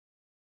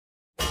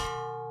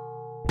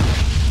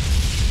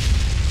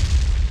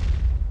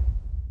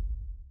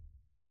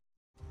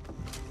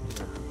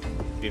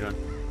speedrun.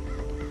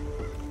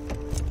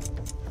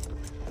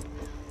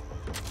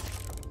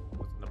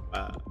 What's in the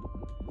bag?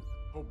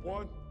 Hope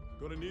 1,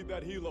 gonna need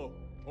that helo.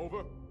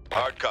 Over.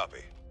 Hard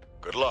copy.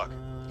 Good luck.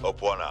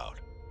 Hope 1 out.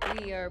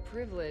 We are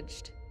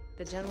privileged.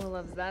 The general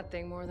loves that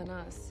thing more than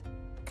us.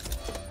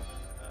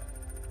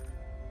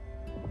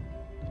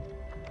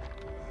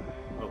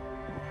 Oh.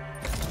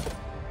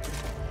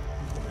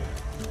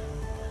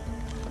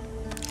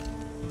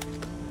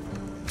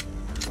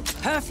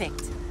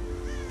 Perfect.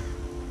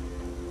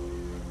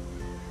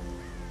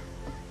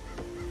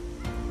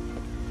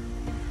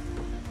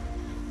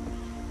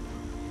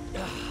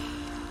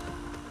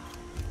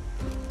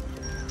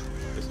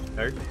 This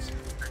hurts.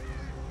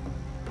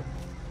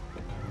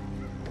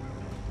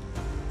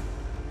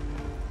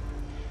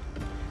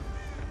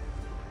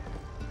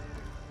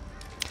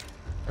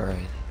 All right.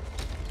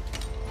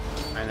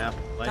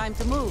 Pineapple. Light. Time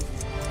to move.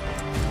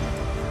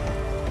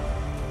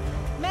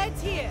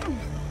 Meds here.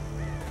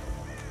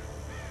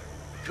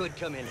 Could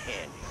come in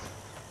handy.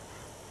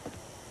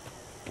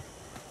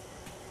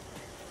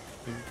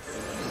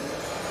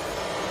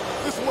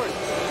 This way.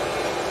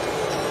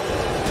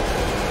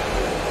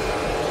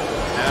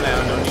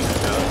 No need to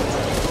go.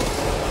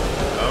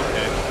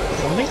 Okay.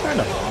 Something trying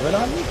to vomit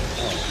on me?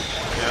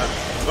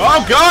 Yeah. Oh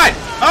God!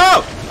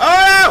 Oh! Oh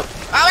no!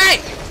 Help me!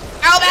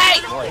 Help me!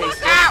 More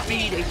haste Ow! than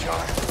speed,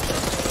 HR.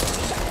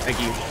 Thank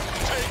you.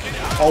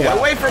 Oh, Get wow.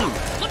 away from me!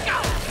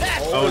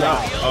 Oh no!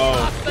 Oh!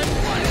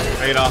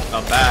 Straight off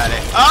the bat.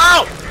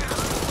 Oh!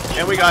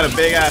 And we got a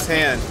big ass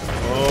hand.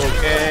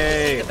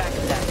 Okay.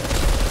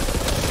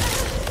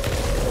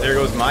 There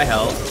goes my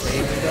health.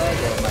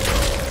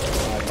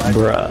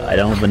 Bruh, I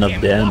don't have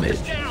enough damage.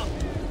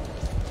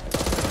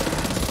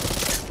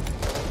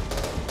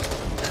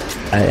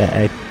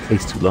 I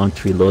takes too long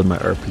to reload my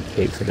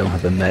RPK, so I don't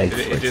have a mag.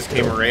 It just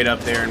came right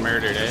up there and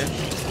murdered it.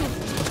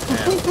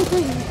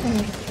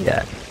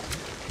 Yeah.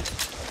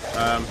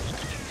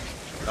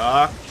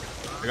 Doc,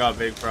 I got a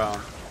big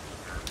problem.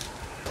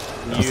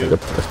 That's like a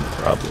personal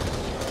problem.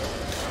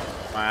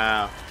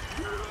 Wow.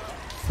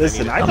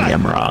 Listen, I Tell me got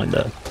I'm wrong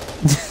though.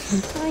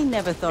 I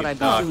never thought I'd be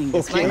Doc. doing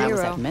this Okay. when I was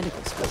Hero. at medical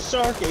a school.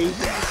 shark ate me. A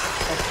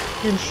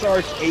fucking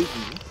shark ate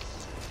me.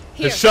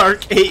 The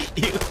shark ate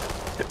you.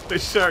 The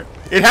shark.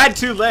 It had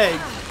 2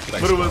 legs,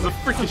 but it was a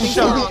freaking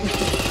shark.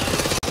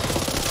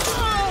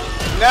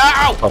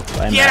 No! Oh,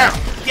 I'm Get out.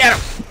 him! Get him!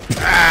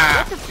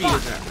 Ah!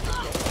 Feed him.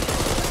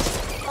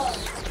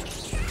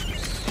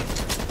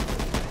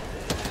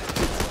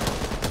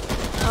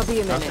 I'll be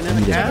a minute. I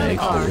need a mag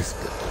for this.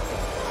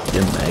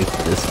 Need a mag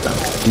for this stuff.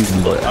 You can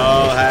look.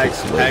 Oh, hag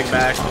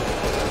back.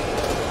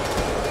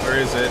 Where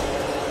is it?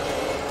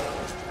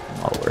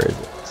 Oh, where is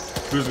it?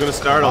 Who's gonna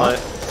startle it?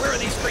 Where are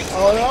these freaks?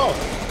 Oh no!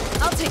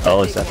 I'll take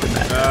Oh, it's after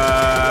that.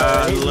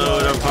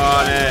 Load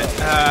upon it.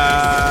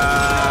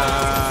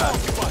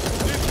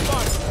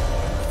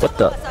 What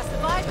the?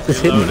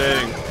 Just hit me.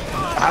 Reloading.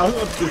 I was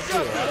up to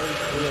see.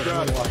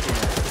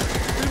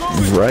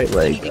 Right,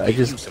 like I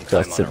just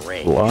got it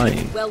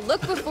flying. Well,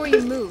 look before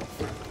you move.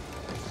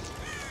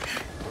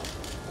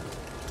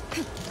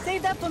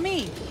 Save that for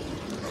me.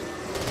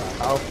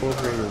 How full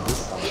grade is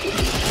this time?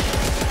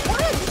 Why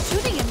are you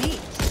shooting at me?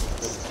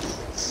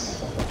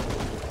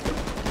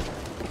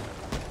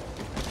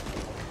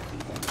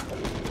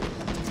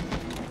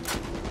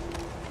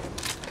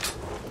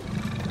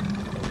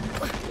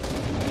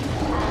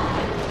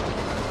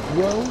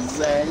 Rose.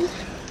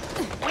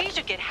 We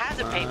should get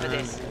hazard pay for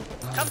this.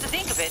 Come to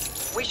think of it,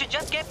 we should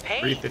just get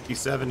paid.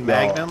 357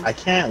 Magnum. I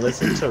can't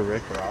listen to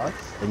Rick Ross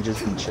and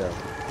just be chill.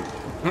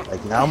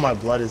 Like now my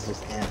blood is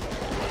just amped.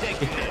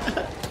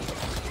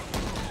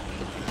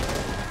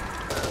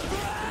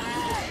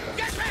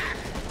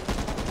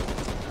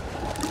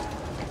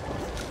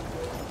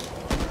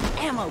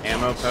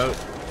 Ammo pouch.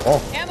 Oh,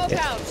 Ammo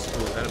pouch.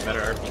 Ooh, is that a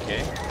better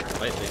RPK?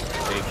 Slightly.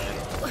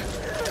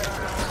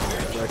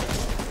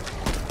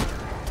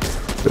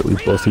 But we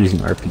both using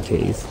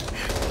RPKs.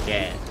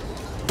 Yeah.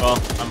 Well,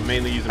 I'm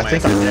mainly using my. I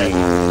think I'm dead.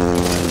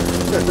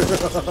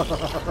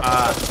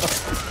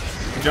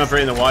 He jumped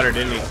right in the water,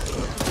 didn't he?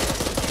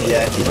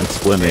 Yeah, He went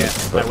swimming, Yeah,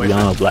 but I we went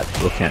all know black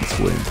people can't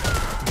swim.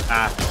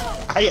 Ah,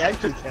 I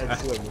actually can't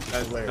swim, which is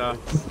that's hilarious.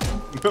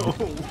 tough. No.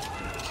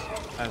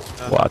 That's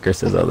tough. Walker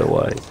says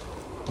otherwise.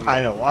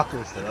 I know,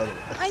 Walker said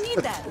otherwise. I need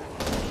that.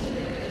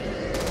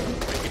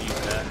 I could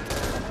use that.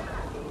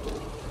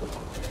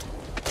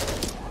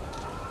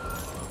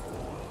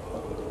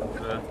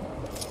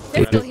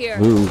 Pistol here.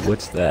 Ooh,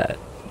 what's that?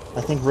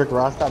 I think Rick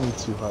Ross got me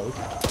too high.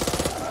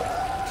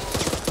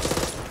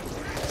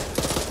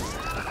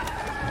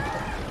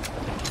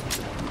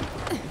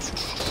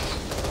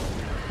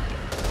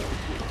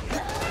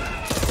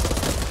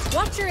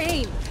 Watch your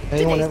aim.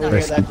 Anyone ever hear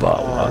Rescue that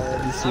bot Walker.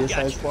 the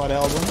Suicide Squad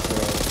album?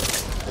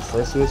 The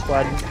first Suicide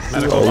Squad.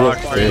 Medical Oh, box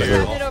look, right there's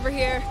here. Get over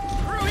here.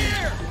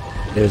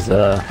 There's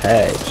a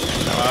hag.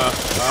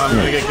 I'm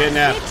gonna get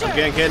kidnapped. I'm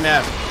getting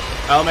kidnapped.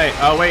 Oh mate.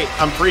 Oh wait,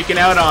 I'm freaking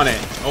out on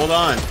it. Hold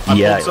on. I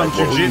Yeah, pulled some like,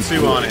 what were you jujitsu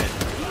doing? on it.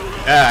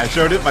 Yeah, I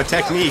showed it my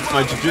techniques,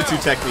 my jujitsu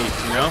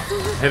techniques. You know,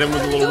 hit him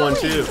with a little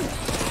 1-2.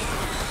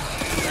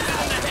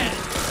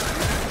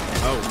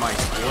 Oh my,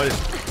 what is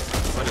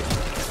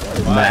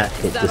Matt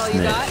hit Is the that all you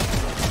snitch. got?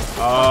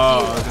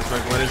 Oh, I was just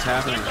like, what is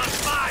happening?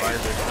 Why is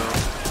there so...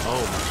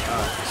 Oh my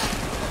god.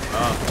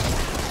 Oh.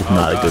 It's Oh,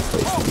 not a God. good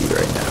place to be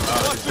right now.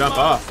 Oh, just jump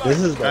off. This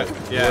is the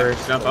Yeah,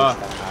 worst jump place off.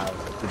 to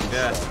have to be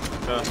Yeah.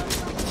 stuck. So,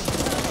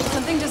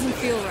 Something doesn't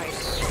feel right.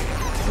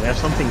 We have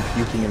something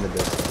puking in the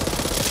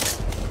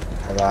distance.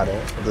 I got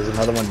it. But there's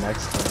another one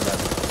next to me.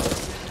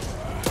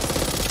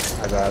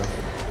 I got it.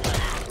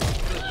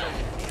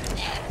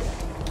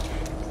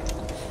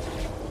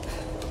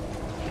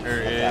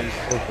 there is...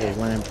 Purple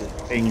lamp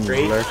Big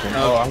crate? lurking.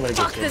 Oh. Oh, I'm gonna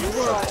Fuck get this killed.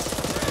 world.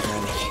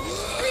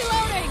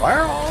 Reloading! Why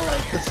are all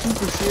like the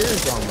super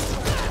shears on this,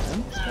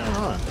 man? What's going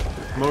on?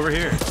 Come over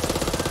here.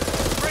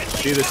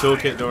 See the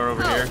toolkit door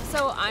over here?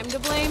 So I'm to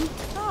blame?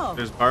 Oh,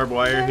 There's barbed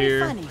wire very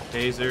here, funny.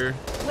 taser,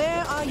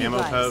 Where are you ammo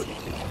guys?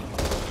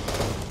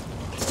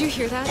 pouch. Did you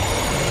hear that?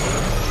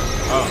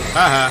 Oh,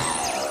 haha.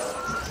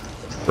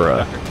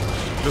 Bruh.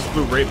 Just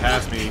flew right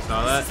past me, you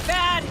saw that?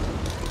 Bad!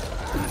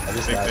 I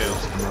just Big got fail.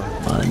 this.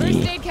 First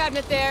Money. aid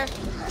cabinet there.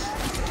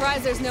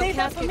 Surprised there's no Save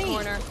that for casket me.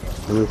 corner.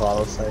 Blue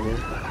hollow sighted.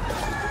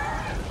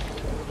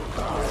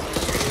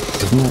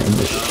 Isn't that in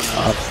the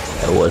shop?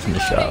 That was in the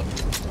shop.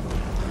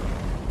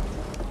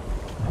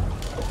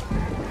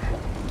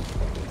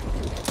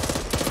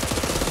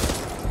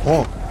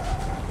 Oh,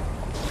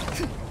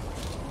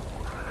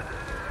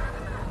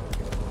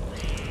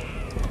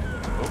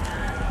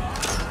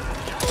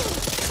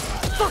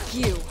 Fuck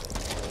you!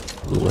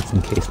 Ooh, what's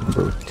in case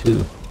number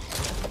 2?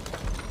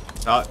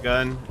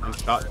 Shotgun and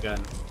shotgun.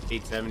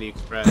 870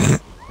 Express.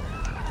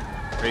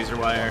 Razor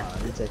wire.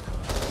 you take.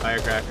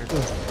 Firecracker.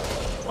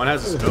 One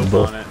has a scope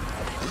Both. on it.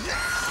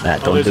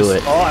 Matt, Oh, don't there's do a-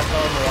 it. Oh, I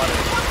fell in the water.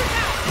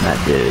 Matt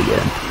did it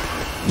again.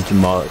 And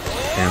Jamal,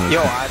 Cameron,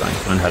 Yo, trying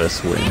to learn how to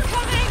swim.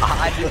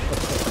 I didn't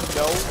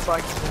know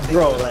fucking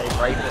Bro, like,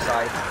 right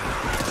beside me.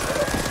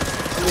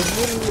 it was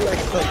literally like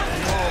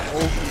small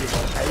opening.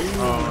 I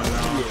didn't Oh, even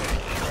no. see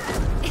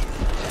it.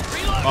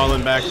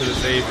 Falling back to the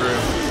safe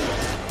room.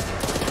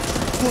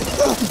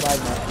 Bye,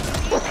 Matt.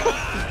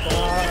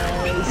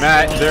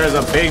 Matt, there is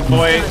a big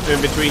void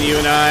in between you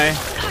and I.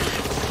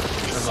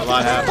 There's a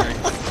lot happening.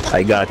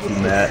 I got you,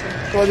 Matt.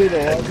 Funny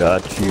to I watch.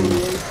 got you.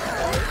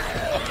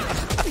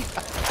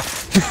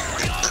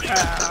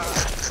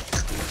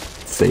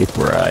 Safe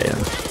where I am.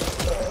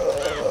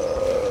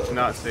 It's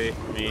not safe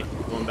for me.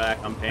 Going back,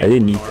 I'm paying. I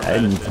didn't need. more I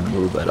didn't need to medicine.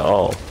 move at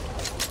all.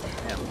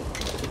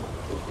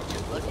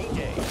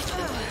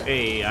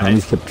 Hey, I I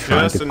just kept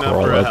trying just to enough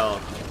crawl for a up.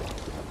 health.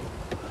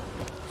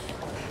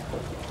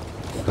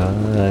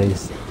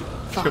 Guys,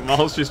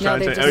 Kamal's just No, trying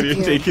they to. Oh, you're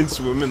disappeared. taking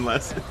swimming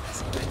lessons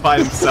by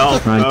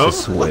himself, trying though. to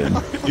swim.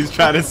 He's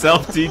trying to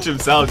self-teach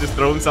himself. Just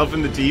throw himself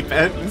in the deep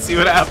end and see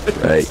what happens.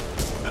 Right.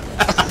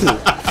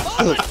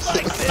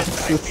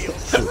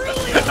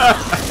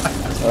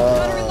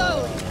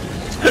 Reload!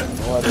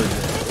 What is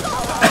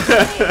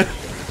it?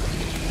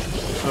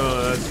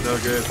 Oh, that's so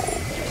good.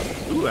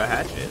 Ooh, a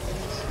hatchet.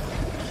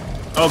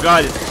 Oh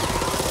god,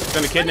 it's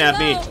gonna kidnap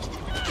me.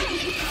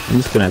 I'm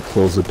just gonna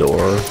close the door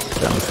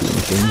down to the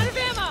machine. Out of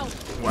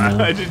ammo! Wow,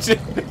 No. I did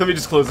let me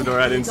just close the door.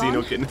 I didn't see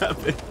no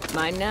kidnapping.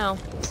 Mine now.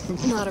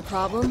 Not a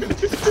problem.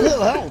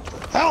 Help!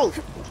 Help!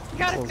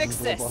 Gotta fix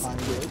this. Behind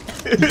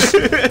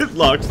it.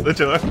 Locks the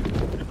door.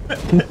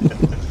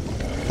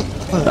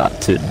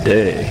 Not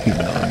today.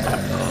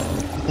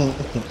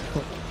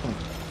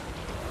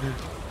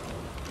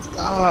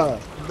 Ah,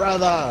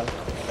 brother,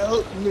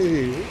 help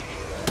me!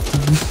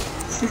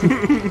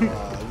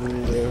 Ah,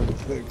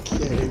 live the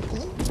cake.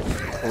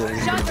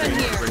 Shotgun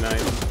here.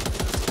 Overnight.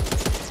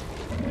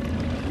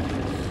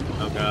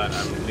 Oh god,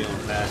 I'm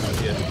feeling bad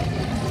with you.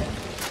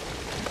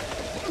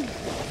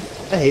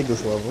 I hate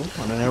this level,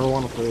 and I never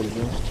want to play it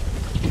again.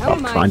 How I'm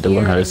am I trying to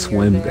learn how here to and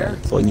you're swim, there? guys.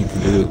 That's all you need to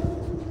do.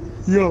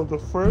 Yo, the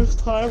first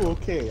time,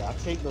 okay, I'll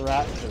take the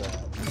rap for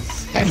that.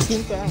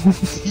 Second time, you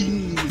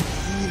see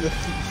the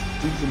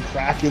freaking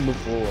crack in the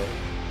floor.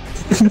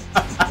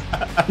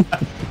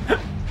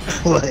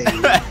 Like,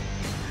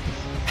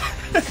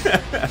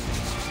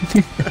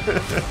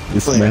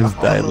 This Wait, man's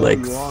I died don't know like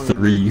what you want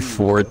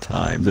 3-4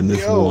 times in this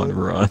Yo. one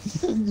run.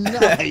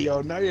 nah,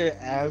 yo, now you're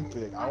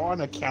amping. I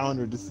want a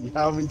counter to see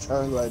how many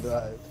times I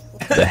died.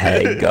 The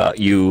hag got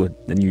you,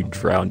 then you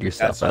drowned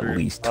yourself That's at true.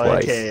 least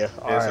twice. Okay, Yeah,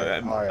 so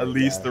alright, at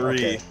least yeah, 3.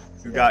 okay.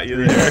 Who got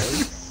you there?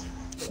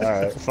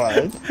 Alright,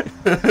 fine.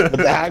 But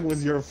the hag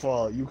was your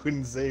fault. You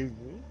couldn't save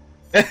me.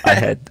 I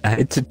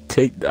had to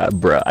take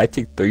bruh. I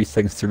take 30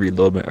 seconds to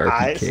reload my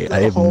RPK. still I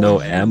have hold no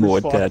you ammo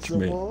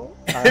attachment. responsible.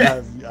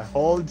 I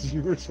hold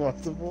you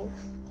responsible.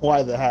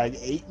 Why the hag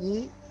ate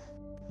me?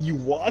 You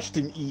watched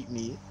him eat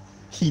me.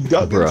 He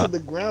dug Bruh. into the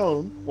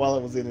ground while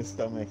it was in his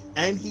stomach,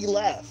 and he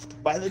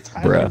left. By the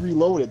time Bruh. he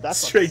reloaded, that's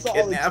Straight a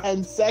solid kidnap.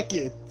 10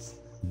 seconds.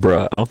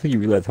 Bruh, I don't think you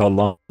realize how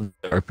long the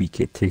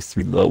RPK takes to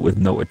reload with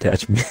no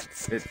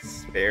attachments.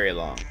 It's very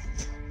long.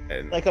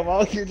 And Like, I'm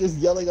out here just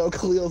yelling out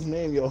Khalil's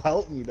name. Yo,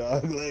 help me,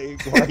 dog.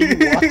 Like, why are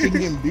you watching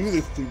him do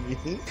this to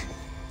me?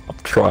 I'm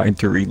trying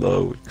to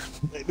reload.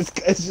 Like, this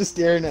guy's just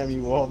staring at me.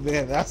 Well,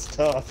 man, that's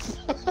tough.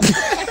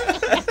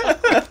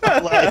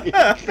 Like, you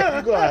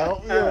gonna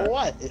help me or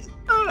what?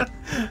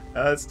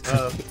 That's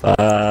tough.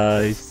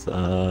 Bye,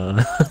 son.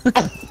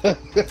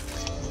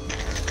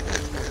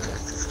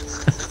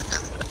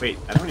 Wait,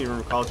 I don't even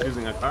recall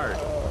choosing a card.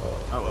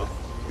 Oh well.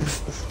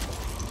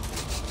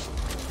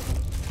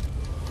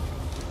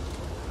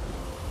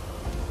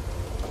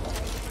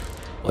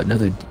 Oh,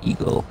 another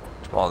eagle.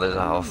 Well, there's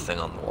a health thing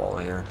on the wall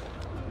here.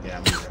 Yeah,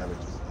 I'm gonna grab it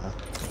just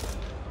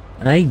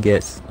now. I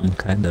guess I'm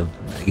kind of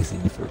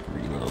magazine for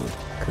reload,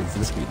 because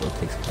this reload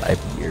takes 5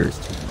 years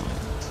to reload.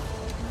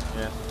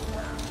 Yeah.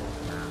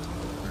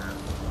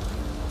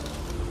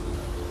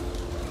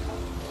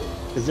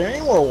 Is there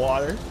any more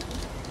water?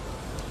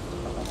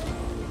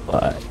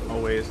 But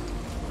Always.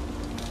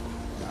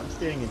 I'm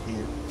staying in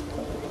here.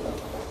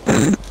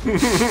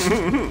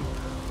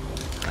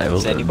 I will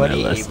Is learn my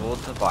anybody lesson. able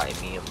to buy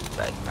me a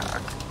bed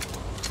pack?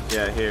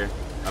 Yeah, here.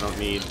 I don't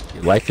need.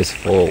 Your life is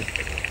full.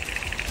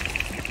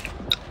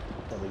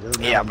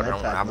 Yeah, but I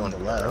don't have one.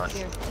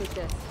 Here, take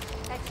this.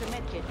 Extra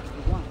medkit if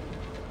you want.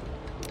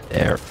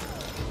 There.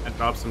 I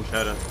dropped some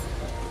cheddar.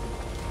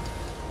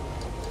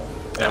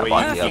 Yeah, That I way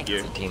bought you the, can up,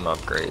 gear. the team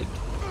upgrade.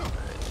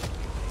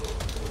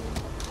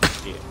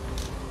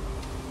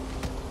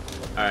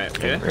 Alright, we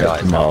Didn't good?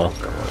 realize Jamal, how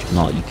broke it was.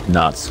 Jamal, you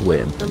cannot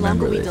swim. The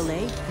Remember longer we this.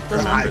 delay, the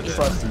I longer it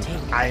trust will you.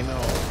 take. I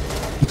know.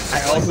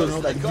 I also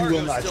know that you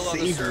will not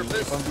save me if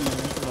I'm being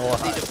eaten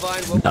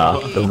alive. Nah,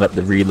 don't let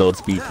the reload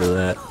speed for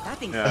that. That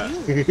thing's Yeah.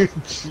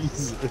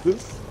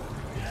 Jesus.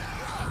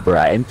 Bruh,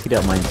 I emptied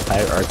out my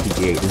entire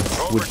RPG and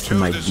switched to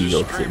my This is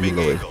deal because it Screaming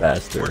reloaded Eagle.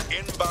 faster. We're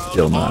inbound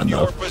Still not on your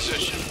enough.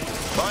 position.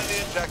 Find the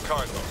intact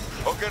cargo.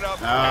 Hook it up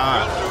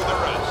Ah. and we'll do the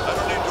rest. I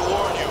don't need to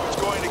warn you. It's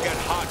going to get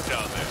hot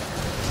down there.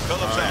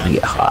 Phillips I out.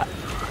 get hot.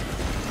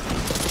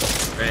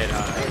 Red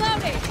hot.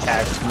 Reloading!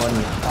 Cash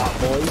money, hot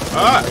boys.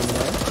 Ah!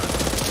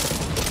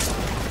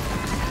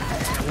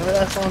 Remember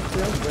that song,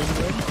 Phil? Bring it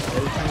in.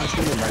 Every time I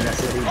see it, like I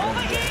said, bring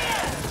it in.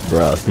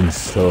 Bruh, it's been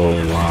so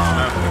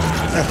long.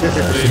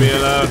 Leave me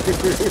alone.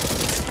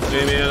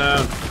 Leave me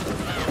alone.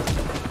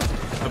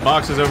 The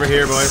box is over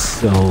here, boys.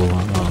 So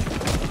long.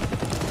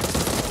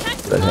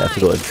 But I have to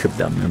go a trip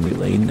down memory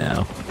lane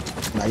now.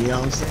 Now, you know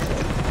what I'm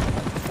saying?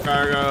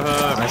 Cargo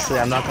hook. Honestly,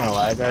 I'm not gonna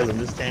lie, guys. I'm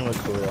just staying with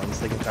Khalil. I'm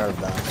sick and tired of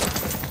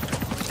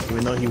that.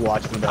 Even though he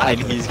watched me die.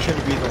 And he's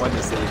gonna be the one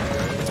to save me.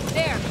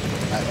 There!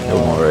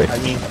 Don't worry. I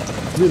mean,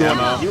 you're the one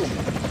Ammo. that killed me.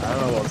 I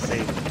don't know about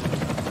saving.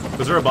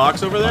 Was there a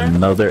box over there?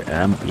 Another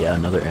yeah,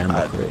 another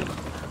ammo crate.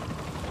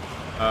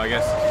 I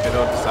guess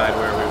it'll decide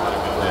where we want to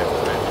go next.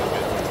 Right?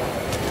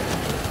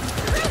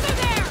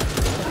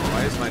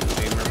 Why is my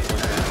timer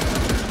pointing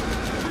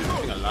at?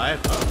 Something alive?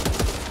 Oh.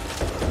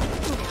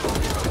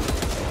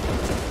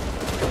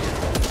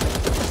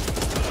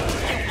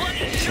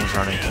 He's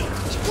running.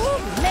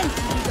 Meant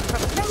to be the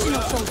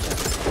professional soldier.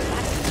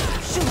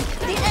 Shoot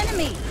the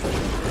enemy.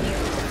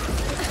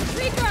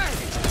 Reaper!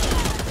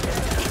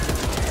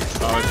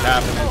 Oh, it's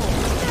happening.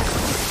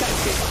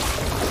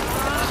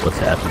 What's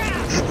happening?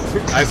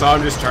 I saw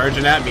him just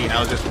charging at me and I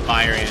was just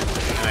firing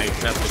and I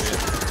accepted it.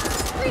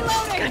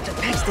 Reloading! Got to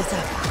patch this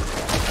up.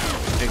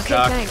 Big Okay,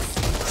 shock. thanks.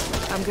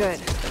 I'm good.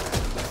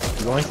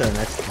 I'm going to the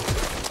next one.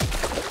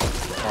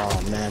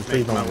 Oh man,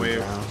 please Make my don't way. move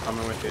down.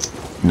 Coming with it.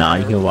 Nah,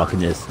 you can walk in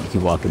this. You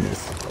can walk in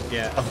this.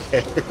 Yeah.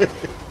 Okay.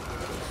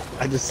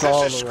 I just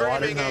saw This is the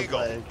water Screaming and I was Eagle.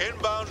 like,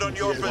 Inbound on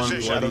your one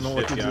position. I don't know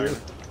what to do.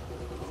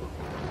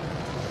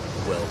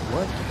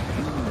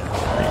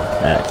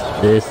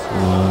 Attach this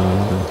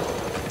one.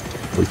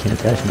 We can't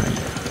attach mine.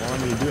 What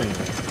want me to do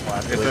anything? Well, I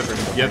have to wait for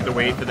him. You have to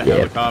wait for the Yeah.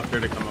 helicopter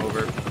to come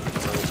over.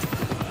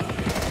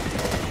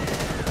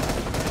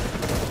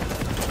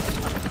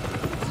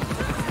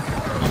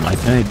 Why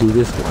can't I do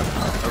this one?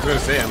 I was gonna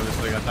say, I'm just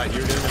like, I thought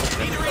you were doing it.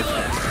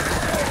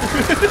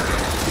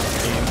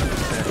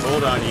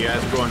 Hold on, you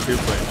guys. We're going too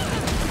quick.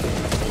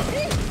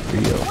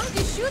 Rio. Why don't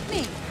you shoot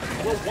me?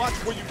 Well, watch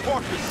where you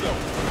park yourself.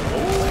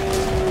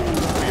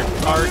 Your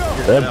cart,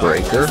 The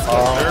breaker.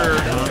 Sir.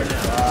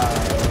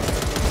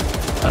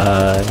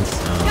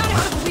 Gotta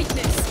have a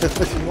weakness.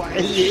 Why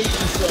is he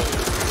aching so?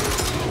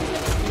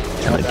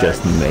 And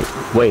adjusting mate.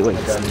 Wait. No,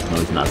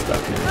 he's not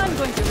stuck here. I'm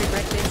going to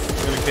regret this.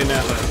 I'm gonna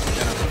kidnap us.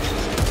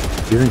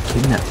 He doesn't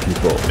kidnap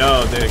people.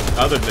 No, the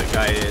other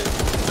guy is.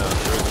 No,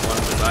 there was one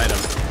beside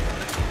him.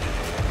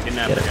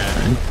 Kidnap Get the it, guy.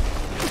 friend.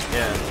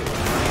 Yeah.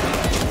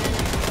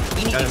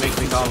 Gotta make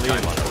me call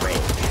Liam.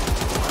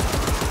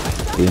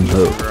 Team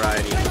who?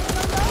 Variety.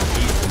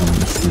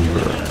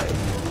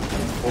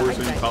 Or we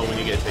can call when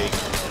you get taken.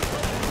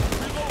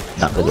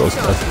 Not the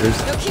Ghostbusters.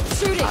 No, keep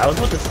shooting. I was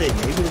about to say,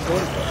 maybe the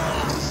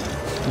Ghostbusters.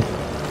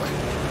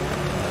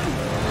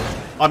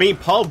 I mean,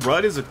 Paul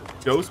Rudd is a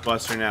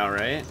Ghostbuster now,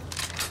 right?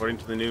 According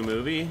to the new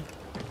movie.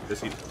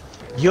 Does he?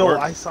 Yo, Or-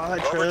 I saw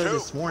that trailer Over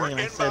this two. morning and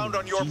I We're said, inbound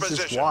on your Jesus,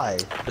 position. why?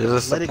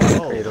 There's a Let it supply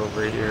go. crate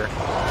over here.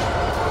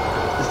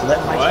 Just let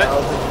my What?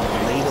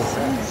 childhood lay to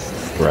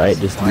rest. Right,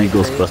 just leave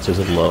Ghostbusters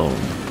alone.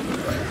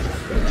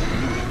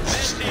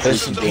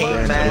 There's some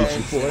game mags.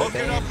 Hook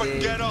it up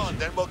and get on,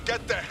 then we'll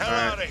get the hell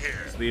Alright. out of here.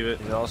 Just leave it.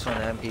 There's also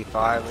an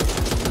MP5.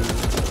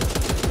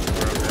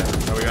 We're okay.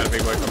 Oh, we got a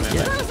big boy coming in.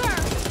 Yeah.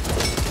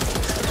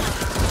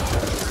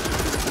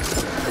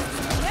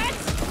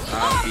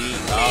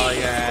 Oh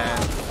yeah.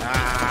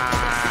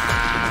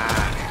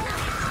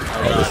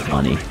 That was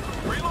funny.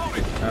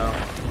 No.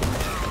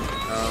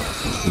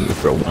 You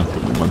throw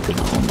one thing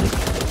only.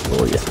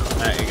 Oh yeah.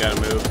 Alright, you gotta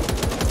move.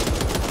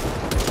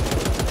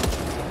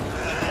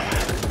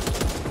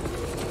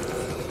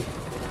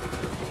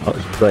 Oh,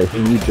 she's right. He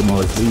knew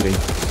Jamal is leaving.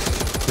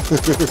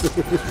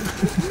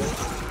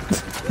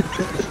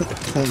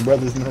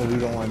 Brothers know we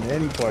don't want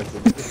any parts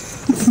of it.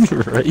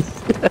 Right?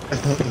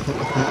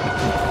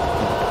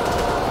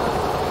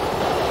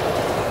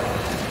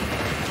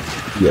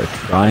 You're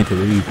trying to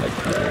leave like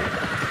that.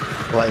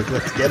 Like,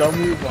 let's get on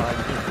move on.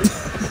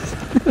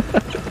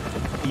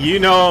 You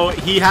know,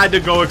 he had to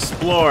go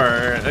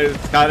explore.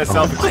 It's kind of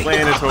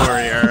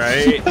self-explanatory,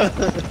 alright?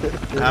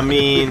 I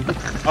mean...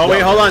 Oh,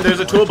 wait, hold on. There's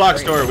a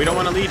toolbox door. We don't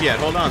want to leave yet.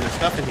 Hold on. There's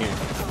stuff in here.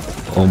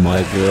 Oh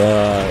my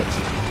god.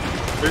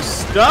 There's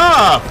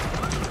stuff!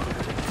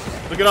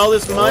 Look at all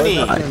this money.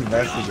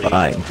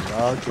 Fine.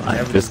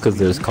 Just because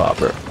there's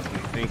copper.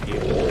 Thank you.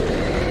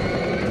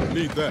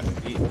 Need that.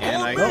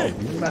 And I Go.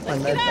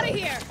 can... Get out of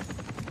here.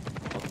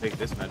 I'll take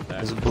this med pack.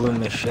 There's a blue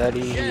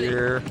machete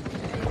here.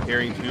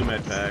 Carrying 2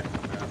 med pack.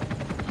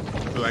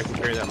 Ooh, I can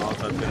carry that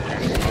Molotov in there.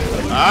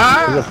 There's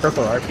Ah! a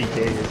purple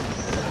RPK here.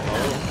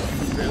 Oh,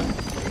 really?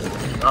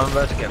 I'm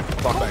about to get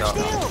fucked up.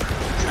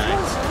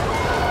 Nice.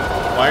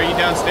 Why are you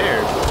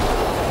downstairs?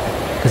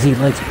 Because he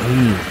likes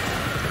weed.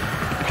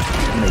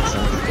 Makes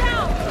sense.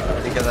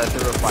 Because I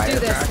threw a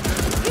firecracker.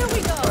 Here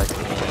we go.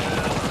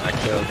 I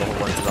killed a whole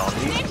bunch of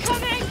zombies.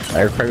 Incoming.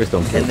 Firecrackers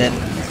don't kill. And then,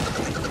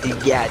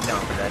 yeah, no,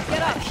 but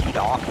then I heat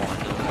off on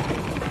them.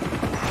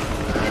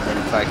 And then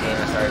fucking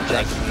I started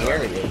checking the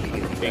area.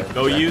 Okay,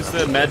 go use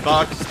the med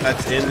box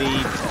that's in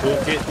the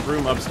toolkit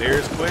room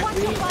upstairs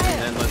quickly, and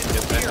then let's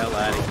get the hell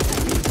out of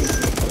here.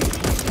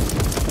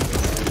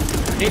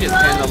 He just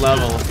end the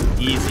level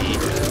easy.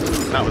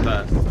 Not with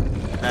us.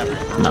 Never.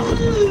 Not with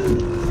me.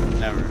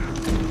 Never.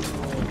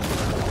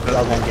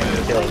 Y'all gonna get me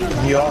killed.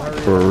 Can you all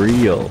hurry? For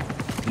real.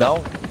 No.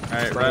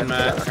 Alright, run,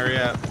 Matt. Hurry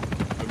up.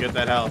 Go get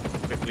that health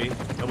quickly.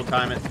 Double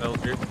time it,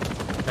 soldier.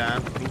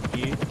 Time. Thank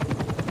you.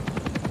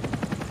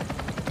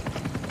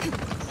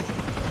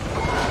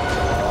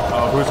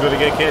 Oh, who's gonna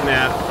get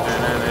kidnapped?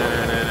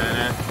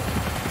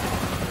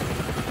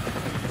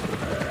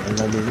 Ain't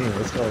gonna be me.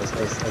 Let's go.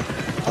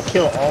 I'll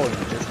kill all of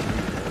you just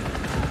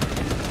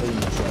for you.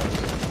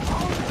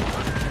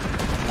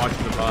 I'm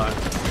watching the boss.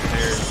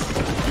 There.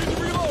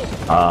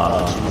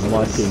 I'm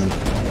watching.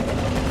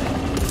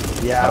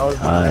 Yeah, I was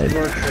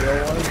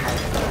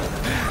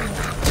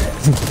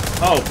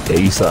Oh, Yeah,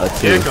 you saw it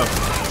too. Jacob.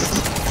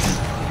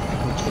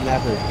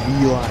 Kidnapper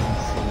beeline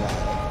from that.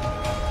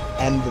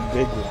 And the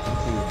big one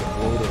too, the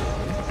bloated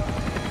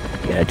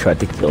one. Yeah, I tried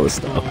to kill this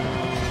stuff.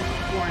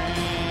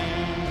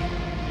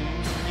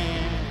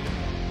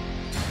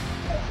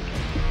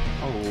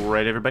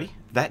 Alright everybody,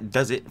 that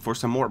does it for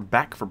some more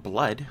Back 4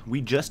 Blood.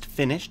 We just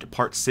finished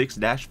part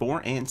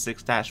 6-4 and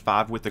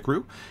 6-5 with the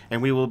crew,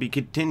 and we will be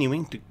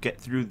continuing to get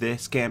through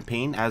this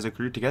campaign as a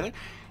crew together,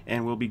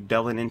 and we'll be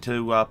delving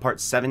into part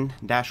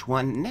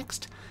 7-1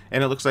 next.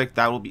 And it looks like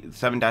that will be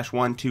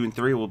 7-1, 2, and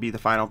 3 will be the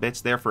final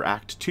bits there for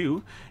Act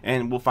 2,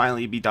 and we'll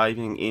finally be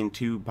diving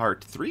into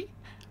part 3.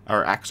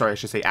 Or sorry, I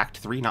should say Act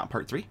 3, not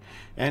part 3.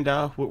 And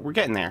we're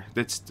getting there.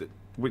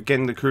 We're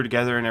getting the crew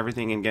together and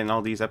everything, and getting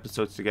all these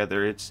episodes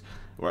together.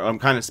 I'm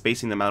kind of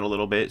spacing them out a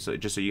little bit, so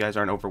just so you guys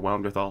aren't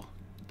overwhelmed with all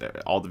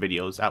the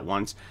videos at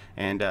once,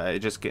 and it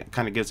just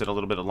kind of gives it a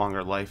little bit of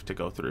longer life to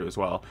go through as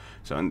well.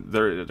 So and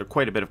they're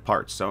quite a bit of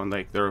parts, so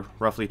like they're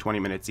roughly 20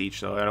 minutes each.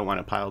 So I don't want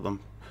to pile them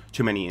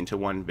too many into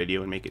one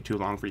video and make it too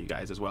long for you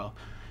guys as well.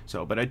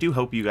 So, but I do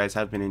hope you guys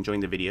have been enjoying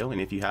the video, and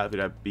if you have,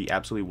 it'd be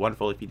absolutely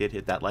wonderful if you did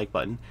hit that like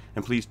button,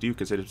 and please do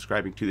consider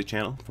subscribing to the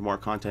channel for more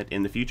content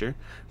in the future.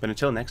 But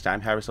until next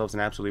time, have yourselves an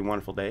absolutely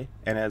wonderful day,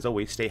 and as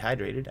always, stay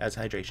hydrated, as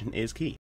hydration is key.